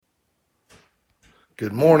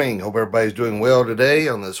Good morning. Hope everybody's doing well today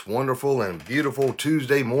on this wonderful and beautiful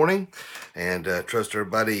Tuesday morning. And trust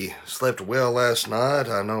everybody slept well last night.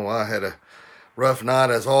 I know I had a rough night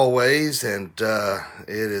as always, and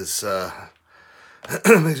it is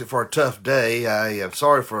makes it for a tough day. I am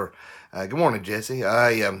sorry for. Good morning, Jesse. I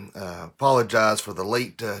apologize for the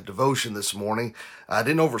late devotion this morning. I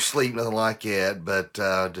didn't oversleep, nothing like that, but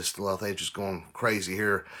just a lot of things just going crazy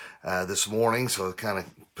here this morning, so it kind of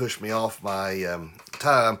pushed me off my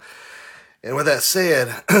time. And with that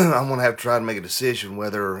said, I'm going to have to try to make a decision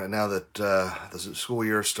whether, now that the school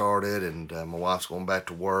year started and my wife's going back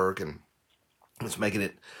to work, and it's making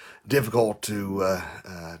it difficult to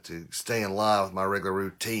stay in line with my regular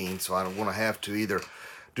routine. So I want to have to either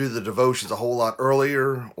do the devotions a whole lot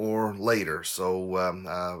earlier or later.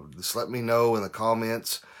 So just let me know in the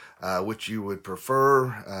comments which you would prefer,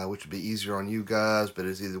 which would be easier on you guys. But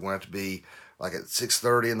it's either going to have to be like at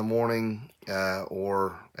 6:30 in the morning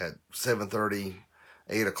or at 7:30,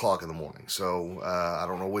 8 o'clock in the morning. So I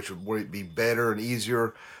don't know which would be better and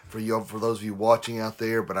easier for you, for those of you watching out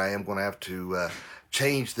there. But I am going to have to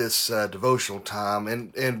change this devotional time.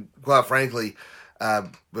 And quite frankly,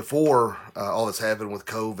 before all this happened with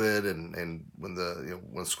COVID and when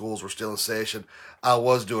when schools were still in session, I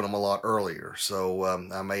was doing them a lot earlier. So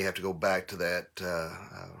I may have to go back to that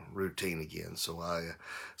routine again. So I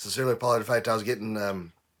sincerely apologize. In fact, I was getting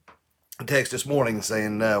a text this morning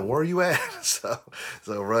saying, "Where are you at?" so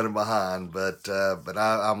running behind. But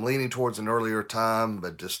I'm leaning towards an earlier time.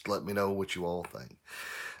 But just let me know what you all think.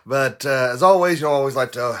 But as always, I always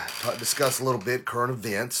like to discuss a little bit current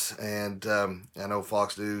events. And I know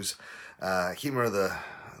Fox News, I can't remember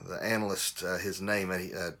the analyst, his name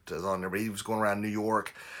that is on there, but he was going around New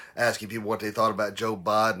York asking people what they thought about Joe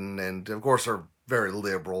Biden. And of course, they're very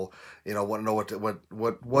liberal, want to know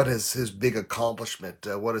what is his big accomplishment,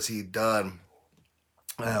 what has he done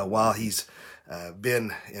while he's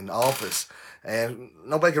been in office. And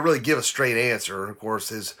nobody could really give a straight answer. Of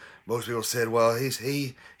course, most people said, well,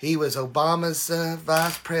 he was Obama's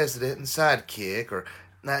vice president and sidekick, or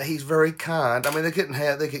he's very kind. I mean, they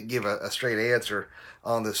couldn't give a straight answer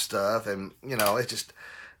on this stuff. And it's just,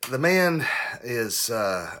 the man is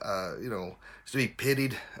to be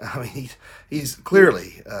pitied. I mean, he's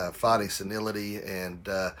clearly fighting senility, and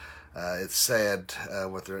it's sad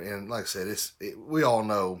what they're. And like I said, we all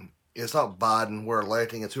know it's not Biden we're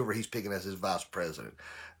electing; it's whoever he's picking as his vice president.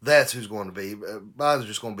 That's who's going to be. Biden's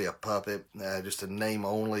just going to be a puppet, just a name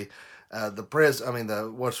only.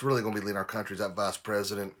 What's really going to be leading our country is that vice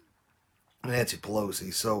president, Nancy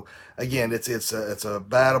Pelosi. So again, it's a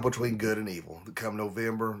battle between good and evil. Come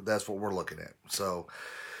November, that's what we're looking at. So,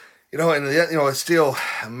 it still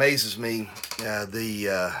amazes me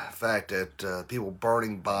the fact that people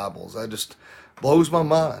burning Bibles. I just blows my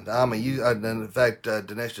mind. I mean, in fact,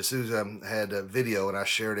 Dinesh D'Souza had a video, and I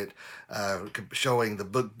shared it, showing the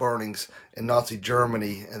book burnings in Nazi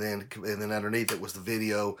Germany, and then underneath it was the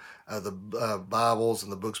video of the Bibles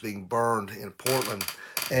and the books being burned in Portland,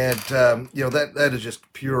 and that is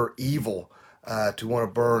just pure evil to want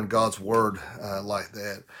to burn God's word like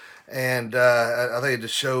that, and I think it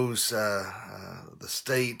just shows the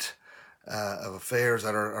state of affairs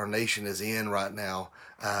that our nation is in right now.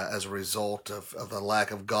 As a result of the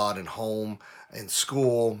lack of God in home, in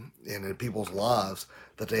school, and in people's lives,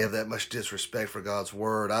 that they have that much disrespect for God's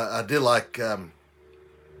word. I did like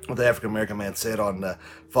what the African American man said on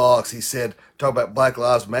Fox. He said, talk about Black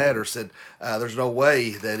Lives Matter, said there's no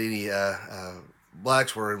way that any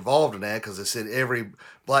blacks were involved in that, because they said every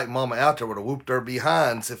black mama out there would have whooped their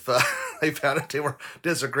behinds if they found out they were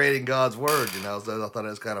desecrating God's word. So I thought that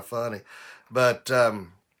was kind of funny, but.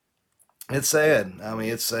 It's sad. I mean,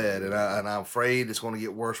 it's sad, and I'm afraid it's going to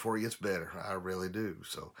get worse before it gets better. I really do.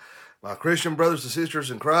 So, my Christian brothers and sisters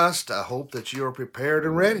in Christ, I hope that you are prepared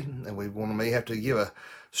and ready, and may have to give a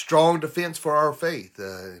strong defense for our faith.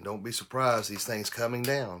 Don't be surprised, these things coming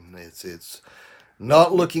down. It's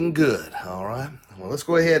not looking good. All right. Well, let's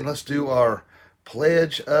go ahead and let's do our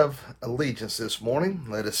Pledge of Allegiance this morning.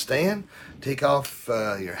 Let us stand. Take off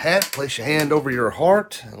your hat. Place your hand over your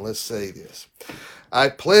heart, and let's say this. I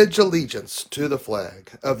pledge allegiance to the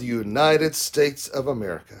flag of the United States of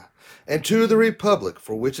America and to the republic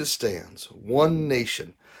for which it stands, one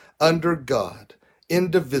nation, under God,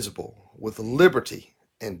 indivisible, with liberty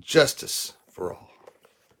and justice for all.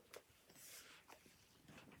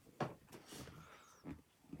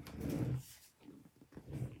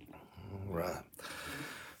 All right.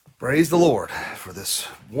 Praise the Lord for this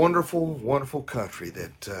wonderful, wonderful country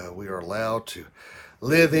that we are allowed to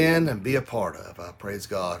live in and be a part of. I praise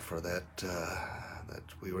God for that.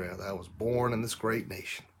 I was born in this great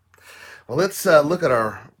nation. Well, let's look at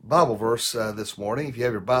our Bible verse this morning. If you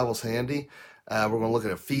have your Bibles handy, we're going to look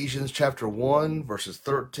at Ephesians chapter 1, verses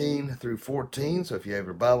 13 through 14. So if you have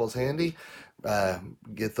your Bibles handy,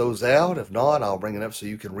 get those out. If not, I'll bring it up so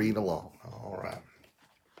you can read along. All right.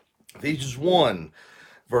 Ephesians 1,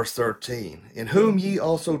 verse 13. In whom ye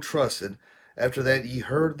also trusted, after that ye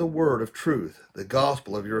heard the word of truth, the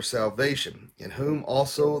gospel of your salvation, in whom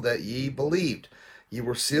also that ye believed. Ye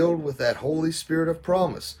were sealed with that Holy Spirit of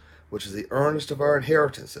promise, which is the earnest of our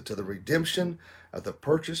inheritance, unto the redemption of the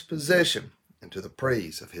purchased possession, and to the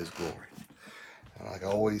praise of his glory. And like I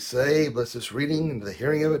always say, bless this reading and the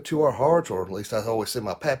hearing of it to our hearts, or at least I always say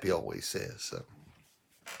my pappy always says. So.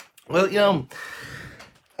 Well, I don't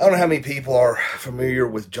know how many people are familiar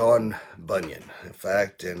with John Bunyan. In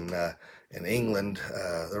fact, in England,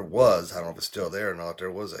 there was, I don't know if it's still there or not, there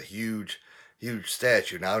was a huge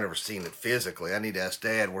statue. Now, I've never seen it physically. I need to ask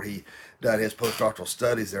Dad where he done his postdoctoral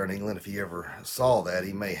studies there in England. If he ever saw that,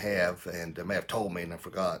 he may have, and may have told me and I've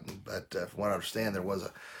forgotten. But from what I understand, there was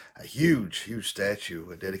a huge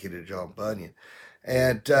statue dedicated to John Bunyan.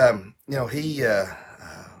 And, he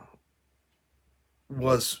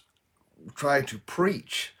was trying to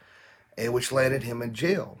preach, and which landed him in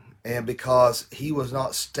jail. And because he was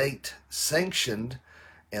not state sanctioned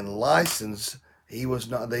and licensed, he was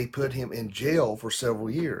not. They put him in jail for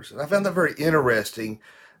several years. And I found that very interesting.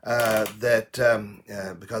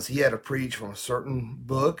 Because he had to preach from a certain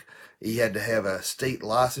book, he had to have a state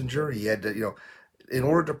licensure. He had to, in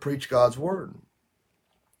order to preach God's word.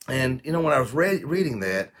 And when I was reading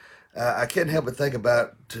that, I couldn't help but think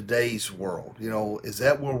about today's world. Is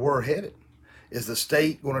that where we're headed? Is the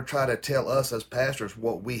state going to try to tell us as pastors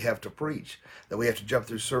what we have to preach? That we have to jump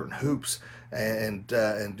through certain hoops and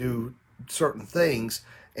do certain things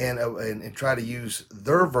and try to use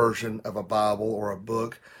their version of a Bible or a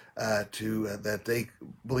book that they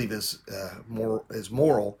believe is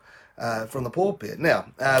moral from the pulpit.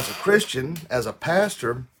 Now, as a Christian, as a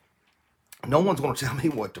pastor, no one's going to tell me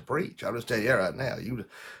what to preach. I'll just tell you right now. You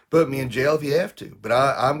put me in jail if you have to, but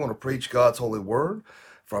I'm going to preach God's holy word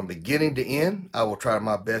from beginning to end. I will try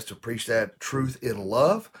my best to preach that truth in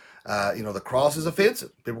love. The cross is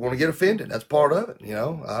offensive. People are going to get offended. That's part of it,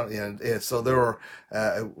 and so there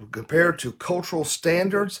are, compared to cultural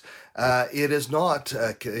standards, it is not,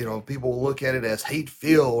 people will look at it as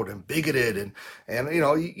hate-filled and bigoted and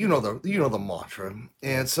the mantra.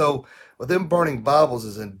 And so with them burning Bibles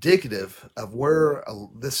is indicative of where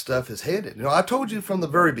this stuff is headed. I told you from the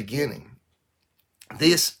very beginning,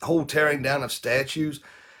 this whole tearing down of statues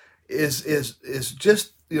is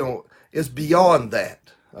just, is beyond that.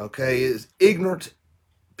 Okay, is ignorant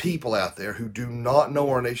people out there who do not know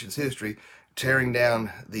our nation's history tearing down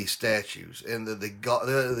these statues, and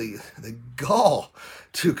the gall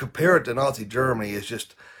to compare it to Nazi Germany is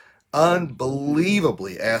just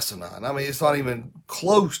unbelievably asinine. I mean, it's not even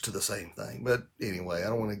close to the same thing. But anyway, I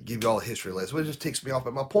don't want to give you all the history lesson. It just ticks me off.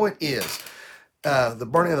 But my point is, the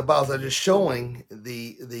burning of the Bibles are just showing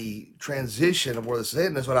the transition of where this is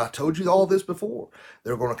heading. That's what I told you all this before.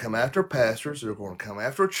 They're going to come after pastors. They're going to come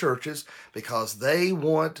after churches because they don't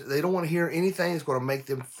want to hear anything that's going to make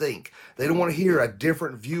them think. They don't want to hear a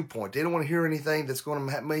different viewpoint. They don't want to hear anything that's going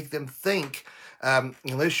to make them think.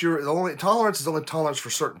 Unless tolerance is only tolerance for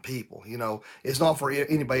certain people. It's not for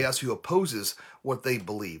anybody else who opposes what they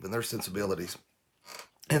believe and their sensibilities.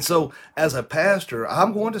 And so, as a pastor,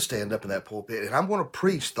 I'm going to stand up in that pulpit and I'm going to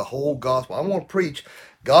preach the whole gospel. I'm going to preach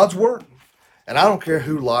God's word. And I don't care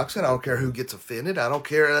who likes it. I don't care who gets offended. I don't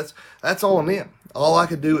care. That's on them. All I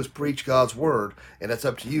can do is preach God's word, and it's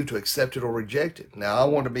up to you to accept it or reject it. Now, I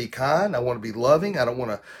want to be kind. I want to be loving. I don't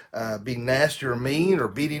want to be nasty or mean or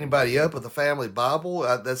beat anybody up with a family Bible.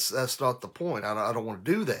 That's not the point. I don't want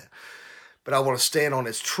to do that. But I want to stand on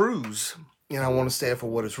its truths, and I want to stand for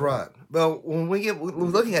what is right. Well, when we're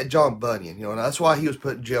looking at John Bunyan, and that's why he was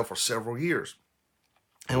put in jail for several years.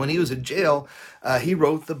 And when he was in jail, he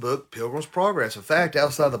wrote the book Pilgrim's Progress. In fact,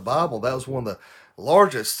 outside the Bible, that was one of the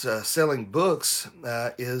largest selling books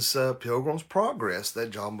is Pilgrim's Progress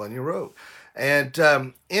that John Bunyan wrote. And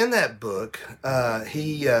in that book,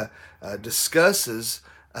 he discusses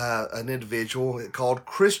an individual called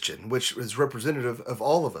Christian, which is representative of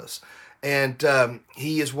all of us. And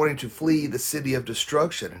he is wanting to flee the city of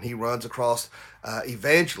destruction, and he runs across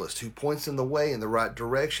evangelist who points him the way in the right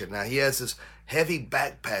direction. Now, he has this heavy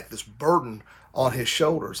backpack, this burden on his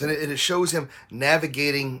shoulders. And it shows him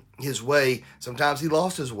navigating his way. Sometimes he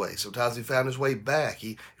lost his way. Sometimes he found his way back.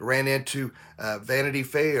 He ran into Vanity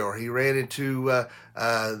Fair. He ran into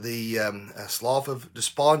the slough of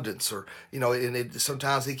despondence. Or, and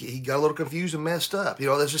sometimes he got a little confused and messed up.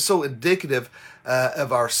 That's just so indicative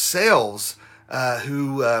of ourselves.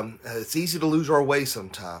 Who it's easy to lose our way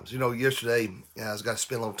sometimes. Yesterday I was got to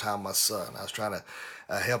spend a little time with my son. I was trying to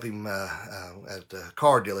help him at the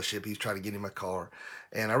car dealership. He's trying to get him a car,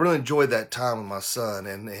 and I really enjoyed that time with my son.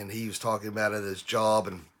 And he was talking about it, his job,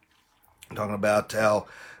 and talking about how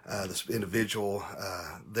this individual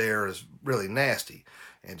there is really nasty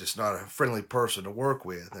and just not a friendly person to work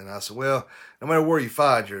with. And I said, well, no matter where you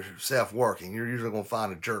find yourself working, you're usually going to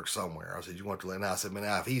find a jerk somewhere. I said, you want to let? And I said, man,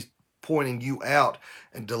 now if he's pointing you out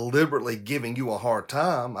and deliberately giving you a hard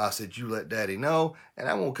time, I said, you let daddy know, and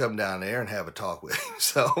I won't come down there and have a talk with him.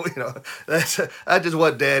 So, that's just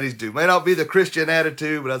what daddies do. May not be the Christian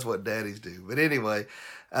attitude, but that's what daddies do. But anyway,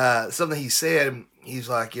 something he said, he's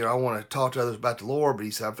like, I want to talk to others about the Lord, but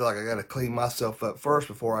he said, I feel like I got to clean myself up first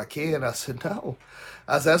before I can. I said, no.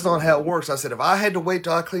 I said, that's not how it works. I said, if I had to wait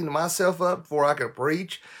till I cleaned myself up before I could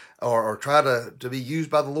preach, or try to be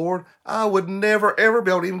used by the Lord, I would never, ever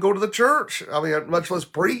be able to even go to the church. I mean, much less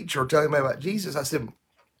preach or tell him about Jesus. I said,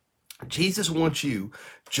 Jesus wants you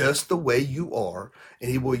just the way you are,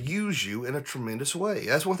 and he will use you in a tremendous way.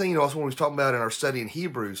 That's one thing, also when we was talking about in our study in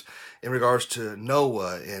Hebrews in regards to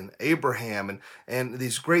Noah and Abraham and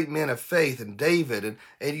these great men of faith and David,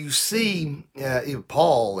 and you see even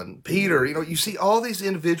Paul and Peter, you see all these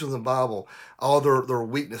individuals in the Bible, all their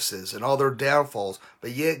weaknesses and all their downfalls,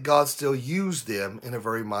 but yet God still used them in a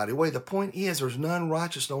very mighty way. The point is, there's none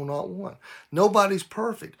righteous, no, not one. Nobody's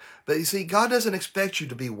perfect. But you see, God doesn't expect you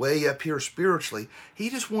to be way up here spiritually. He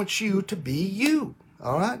just wants you to be you.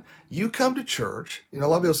 All right? You come to church. A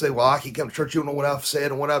lot of people say, well, I can come to church. You don't know what I've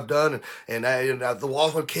said and what I've done, and the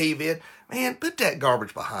walls will cave in. Man, put that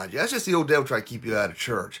garbage behind you. That's just the old devil trying to keep you out of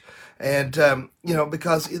church. And,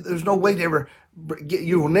 because there's no way to ever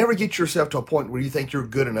you will never get yourself to a point where you think you're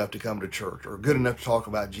good enough to come to church or good enough to talk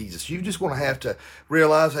about Jesus. You're just going to have to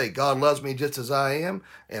realize, hey, God loves me just as I am,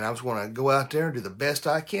 and I'm just going to go out there and do the best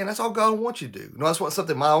I can. That's all God wants you to do. That's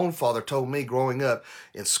something my own father told me growing up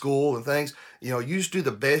in school and things. You just do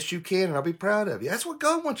the best you can, and I'll be proud of you. That's what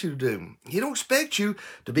God wants you to do. He don't expect you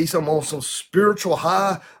to be on some spiritual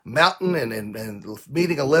high mountain and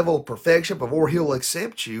meeting a level of perfection before he'll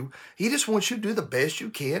accept you. He just wants you to do the best you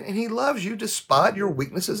can, and he loves you despite your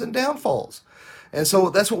weaknesses and downfalls. And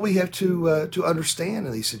so that's what we have to understand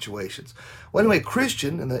in these situations. Well, anyway,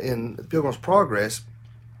 Christian in Pilgrim's Progress,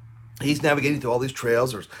 he's navigating through all these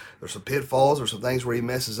trails. There's some pitfalls, there's some things where he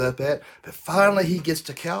messes up at, but finally he gets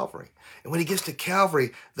to Calvary. And when he gets to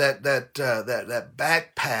Calvary, that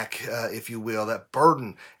backpack, if you will, that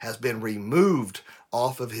burden has been removed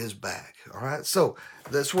off of his back. All right, so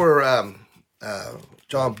that's where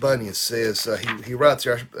John Bunyan says, he writes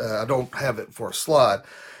here, I don't have it for a slide,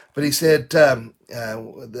 but he said where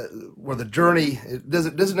the journey, it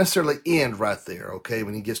doesn't necessarily end right there, okay,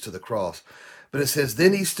 when he gets to the cross. But it says,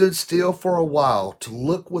 then he stood still for a while to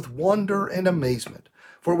look with wonder and amazement,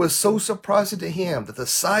 for it was so surprising to him that the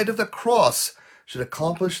sight of the cross should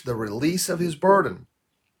accomplish the release of his burden.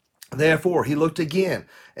 Therefore, he looked again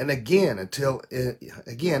and again until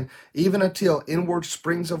inward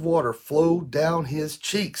springs of water flowed down his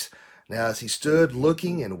cheeks. Now, as he stood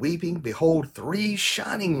looking and weeping, behold, 3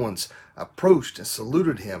 shining ones approached and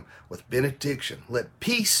saluted him with benediction. Let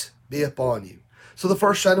peace be upon you. So the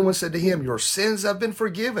first shining one said to him, your sins have been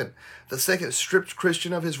forgiven. The second stripped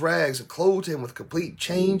Christian of his rags and clothed him with complete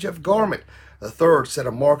change of garment. The third set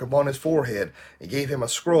a mark upon his forehead and gave him a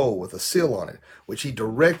scroll with a seal on it, which he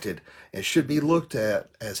directed and should be looked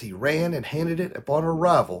at as he ran and handed it upon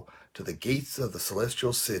arrival to the gates of the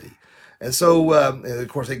celestial city. And so, and of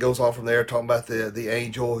course, it goes on from there, talking about the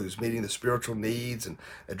angel who's meeting the spiritual needs and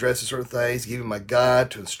addressing certain things, giving him a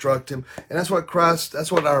guide to instruct him. And that's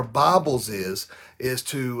what our Bibles is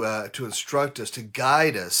to instruct us, to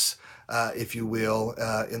guide us, if you will,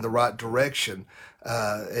 in the right direction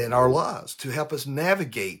in our lives, to help us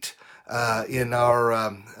navigate in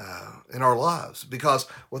our lives. Because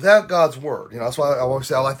without God's word, that's why I always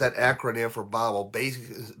say I like that acronym for Bible,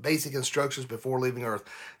 basic instructions before leaving earth.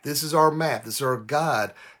 This is our map, this is our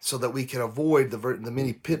guide, so that we can avoid the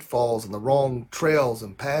many pitfalls and the wrong trails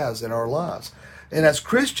and paths in our lives. And as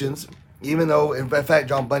Christians, even though, in fact,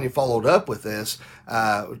 John Bunyan followed up with this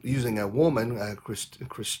using a woman,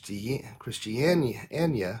 Christiania.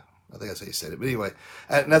 I think that's how you said it. But anyway,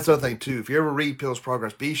 and that's the other thing, too. If you ever read Pilgrim's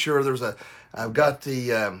Progress, be sure there's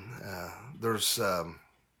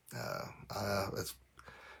It's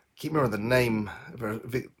can't remember the name,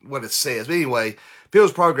 what it says. But anyway,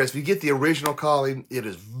 Pilgrim's Progress, if you get the original copy, it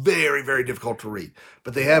is very, very difficult to read.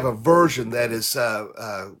 But they have a version that is,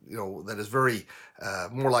 that is very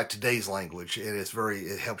more like today's language, and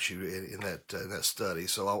it helps you in that study.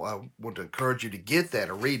 So I want to encourage you to get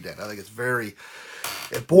that or read that. I think it's very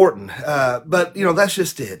important. But that's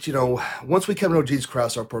just it. Once we come to know Jesus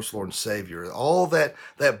Christ, our personal Lord and Savior, all that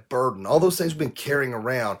burden, all those things we've been carrying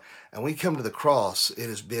around, and we come to the cross, it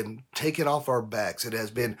has been taken off our backs. It has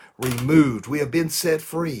been removed. We have been set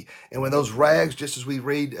free. And when those rags, just as we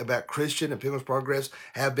read about Christian and Pilgrim's Progress,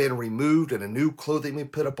 have been removed and a new clothing been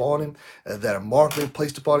put upon him, that a mark been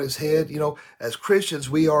placed upon his head, as Christians,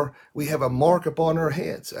 we have a mark upon our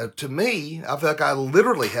heads. To me, I feel like I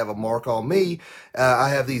literally have a mark on me. I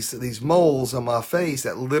have these moles on my face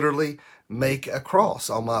that literally make a cross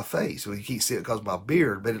on my face. Well, you can't see it because of my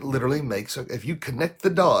beard, but it literally makes, if you connect the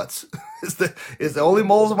dots, it's the only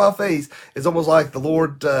moles on my face. It's almost like the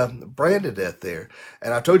Lord branded that there.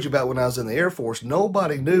 And I told you about when I was in the Air Force,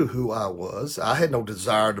 nobody knew who I was. I had no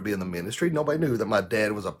desire to be in the ministry. Nobody knew that my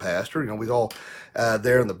dad was a pastor. We was all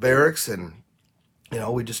there in the barracks, and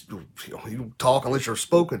we just, you don't talk unless you're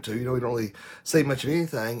spoken to. You don't really say much of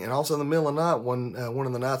anything. And also in the middle of the night, one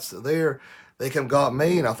of the nights there, they come got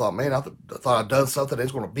me, and I thought, man, I thought I'd done something. They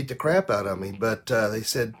was going to beat the crap out of me. But they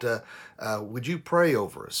said, would you pray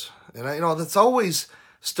over us? And that's always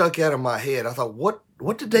stuck out in my head. I thought,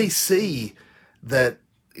 what did they see that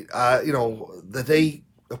that they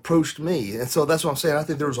approached me? And so that's what I'm saying. I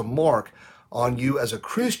think there was a mark on you as a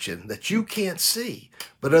Christian that you can't see,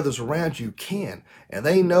 but others around you can. And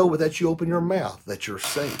they know that you open your mouth that you're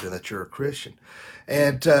saved and that you're a Christian.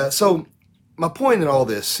 And so my point in all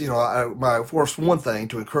this, my first one thing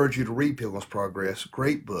to encourage you to read Pilgrim's Progress,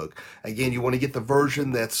 great book. Again, you want to get the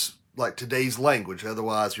version that's like today's language,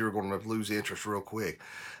 otherwise you're going to lose interest real quick.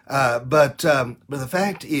 But the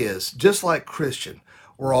fact is, just like Christian,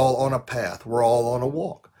 we're all on a path, we're all on a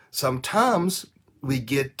walk. Sometimes we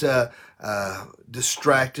get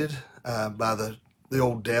distracted by the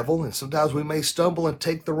old devil, and sometimes we may stumble and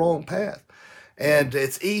take the wrong path. And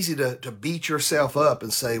it's easy to beat yourself up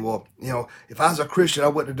and say, well, if I was a Christian, I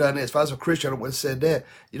wouldn't have done this. If I was a Christian, I wouldn't have said that.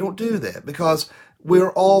 You don't do that, because we're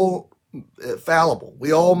all fallible.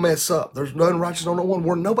 We all mess up. There's none righteous on no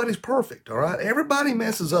one. Nobody's perfect, all right? Everybody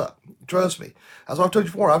messes up. Trust me. As I told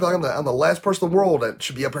you before, I feel like I'm the last person in the world that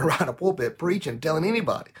should be up here behind a pulpit preaching, telling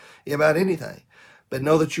anybody about anything. But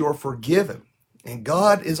know that you are forgiven. And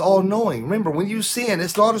God is all-knowing. Remember, when you sin,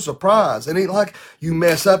 it's not a surprise. It ain't like you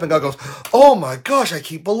mess up and God goes, oh my gosh, I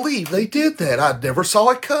can't believe they did that. I never saw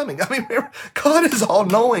it coming. I mean, remember, God is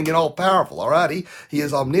all-knowing and all-powerful, all right? He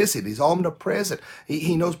is omniscient. He's omnipresent.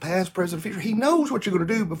 He knows past, present, future. He knows what you're going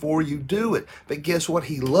to do before you do it. But guess what?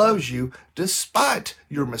 He loves you despite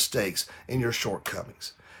your mistakes and your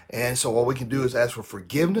shortcomings. And so all we can do is ask for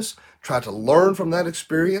forgiveness, try to learn from that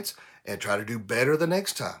experience, and try to do better the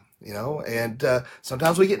next time. And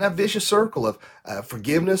sometimes we get in that vicious circle of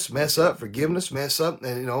forgiveness, mess up, forgiveness, mess up,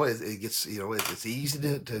 and it gets it's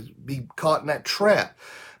easy to be caught in that trap.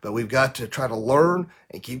 But we've got to try to learn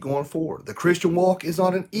and keep going forward. The Christian walk is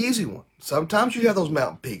not an easy one. Sometimes you have those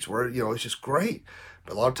mountain peaks where it's just great,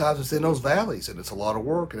 but a lot of times it's in those valleys, and it's a lot of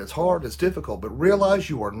work, and it's hard, it's difficult. But realize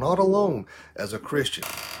you are not alone as a Christian.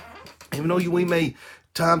 Even though we may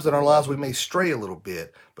times in our lives we may stray a little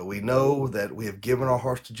bit, but we know that we have given our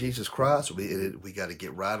hearts to Jesus Christ. We got to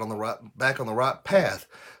get back on the right path,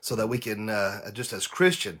 so that we can just as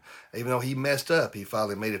Christian, even though he messed up, he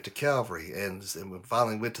finally made it to Calvary and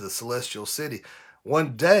finally went to the celestial city.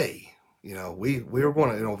 One day, we're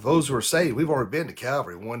going to, those who are saved, we've already been to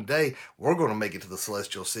Calvary. One day, we're going to make it to the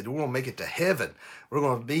celestial city. We're going to make it to heaven. We're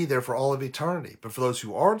going to be there for all of eternity. But for those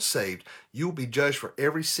who aren't saved, you'll be judged for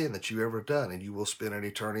every sin that you've ever done, and you will spend an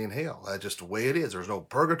eternity in hell. That's just the way it is. There's no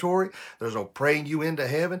purgatory. There's no praying you into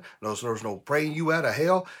heaven. There's no praying you out of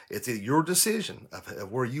hell. It's your decision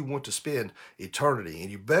of where you want to spend eternity.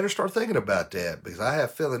 And you better start thinking about that, because I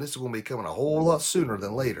have a feeling this is going to be coming a whole lot sooner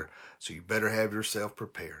than later. So you better have yourself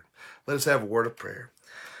prepared. Let us have a word of prayer.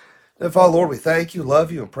 Now, Father, Lord, we thank you,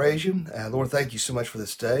 love you, and praise you. Lord, thank you so much for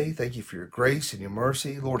this day. Thank you for your grace and your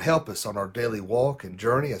mercy. Lord, help us on our daily walk and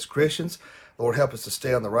journey as Christians. Lord, help us to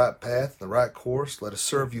stay on the right path, the right course. Let us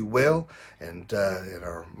serve you well, and in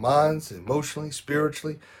our minds, emotionally,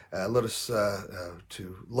 spiritually. Let us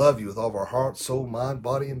to love you with all of our heart, soul, mind,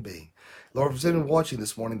 body, and being. Lord, if there's anyone watching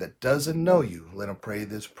this morning that doesn't know you, let them pray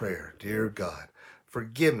this prayer. Dear God,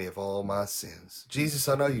 forgive me of all my sins. Jesus,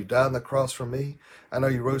 I know you died on the cross for me. I know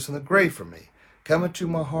you rose from the grave for me. Come into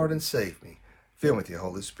my heart and save me. Fill with your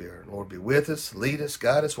Holy Spirit. Lord, be with us, lead us,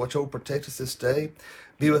 guide us, watch over, protect us this day.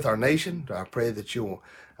 Be with our nation. I pray that you will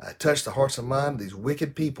touch the hearts and minds of these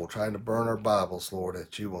wicked people trying to burn our Bibles, Lord,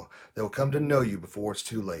 that they will come to know you before it's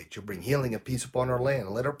too late. You'll bring healing and peace upon our land,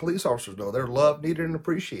 and let our police officers know they're loved, needed, and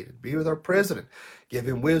appreciated. Be with our president. Give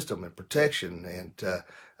him wisdom and protection and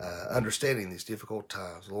understanding these difficult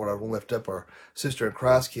times. Lord, I will lift up our sister in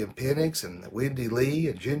Christ, Kim Penix, and Wendy Lee,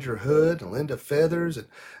 and Ginger Hood, and Linda Feathers, and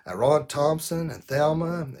Ron Thompson, and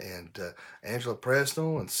Thelma, and Angela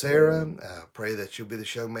Presnell, and Sarah. Pray that you'll be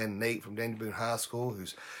this young man, Nate, from Daniel Boone High School,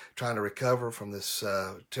 who's trying to recover from this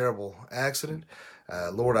terrible accident.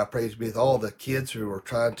 Lord, I pray to be with all the kids who are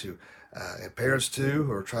trying to and parents too,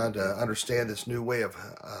 who are trying to understand this new way of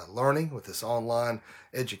learning with this online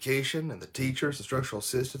education, and the teachers, the instructional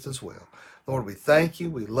assistants as well. Lord, we thank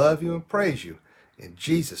you, we love you, and praise you. In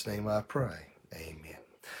Jesus' name I pray. Amen.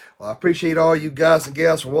 Well, I appreciate all you guys and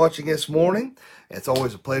gals for watching this morning. It's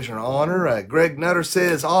always a pleasure and honor. Greg Nutter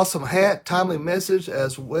says, awesome hat, timely message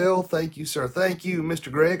as well. Thank you, sir. Thank you,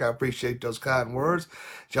 Mr. Greg. I appreciate those kind words.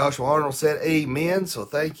 Joshua Arnold said, amen. So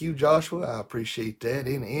thank you, Joshua. I appreciate that.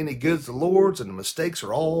 Any good's the Lord's, and the mistakes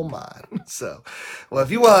are all mine. So, well,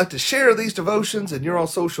 if you would like to share these devotions and you're on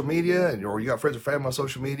social media, or you got friends or family on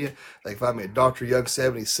social media, they can find me at Dr. Young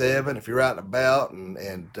 77. If you're out and about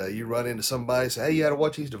and you run into somebody and say, hey, you got to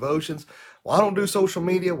watch these devotions. Well, I don't do social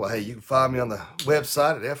media. Well, hey, you can find me on the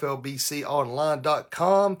website at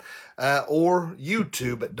flbconline.com or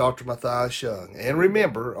YouTube at Dr. Matthias Young. And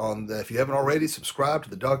remember, if you haven't already, subscribe to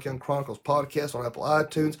the Doc Young Chronicles podcast on Apple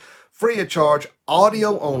iTunes. Free of charge,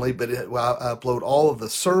 audio only, but I upload all of the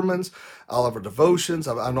sermons, all of our devotions.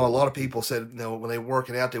 I know a lot of people said, when they were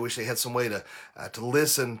working out, they wish they had some way to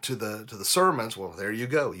listen to the sermons. Well, there you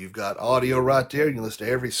go. You've got audio right there. You can listen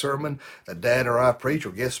to every sermon that Dad or I preach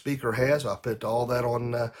or guest speaker has. I put all that on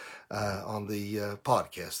the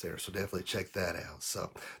podcast there, so definitely check that out. So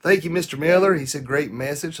thank you, Mr. Miller. He said great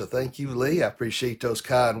message, so thank you, Lee. I appreciate those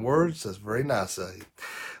kind words. That's very nice of you.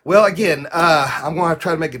 Well, again, I'm going to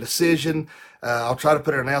try to make a decision. I'll try to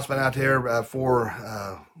put an announcement out there before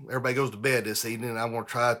everybody goes to bed this evening. I'm going to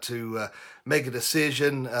try to make a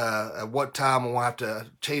decision at what time I'm going to have to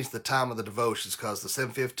change the time of the devotions, because the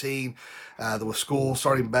 7:15, with school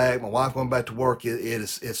starting back, my wife going back to work,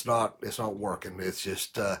 it's not working. It's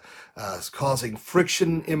just it's causing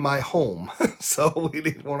friction in my home. So we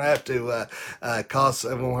didn't want to have to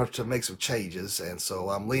everyone have to make some changes, and so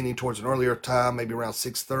I'm leaning towards an earlier time, maybe around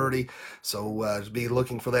 6:30. So just be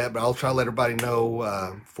looking for that, but I'll try to let everybody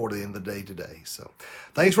know for the end of the day today. So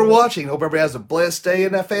thanks for watching. Hope everybody has a blessed day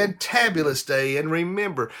and a fantabulous day. And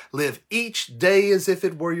remember, live each day as if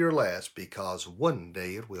it were your last, because one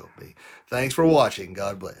day it will be. Thanks for watching.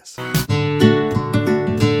 God bless.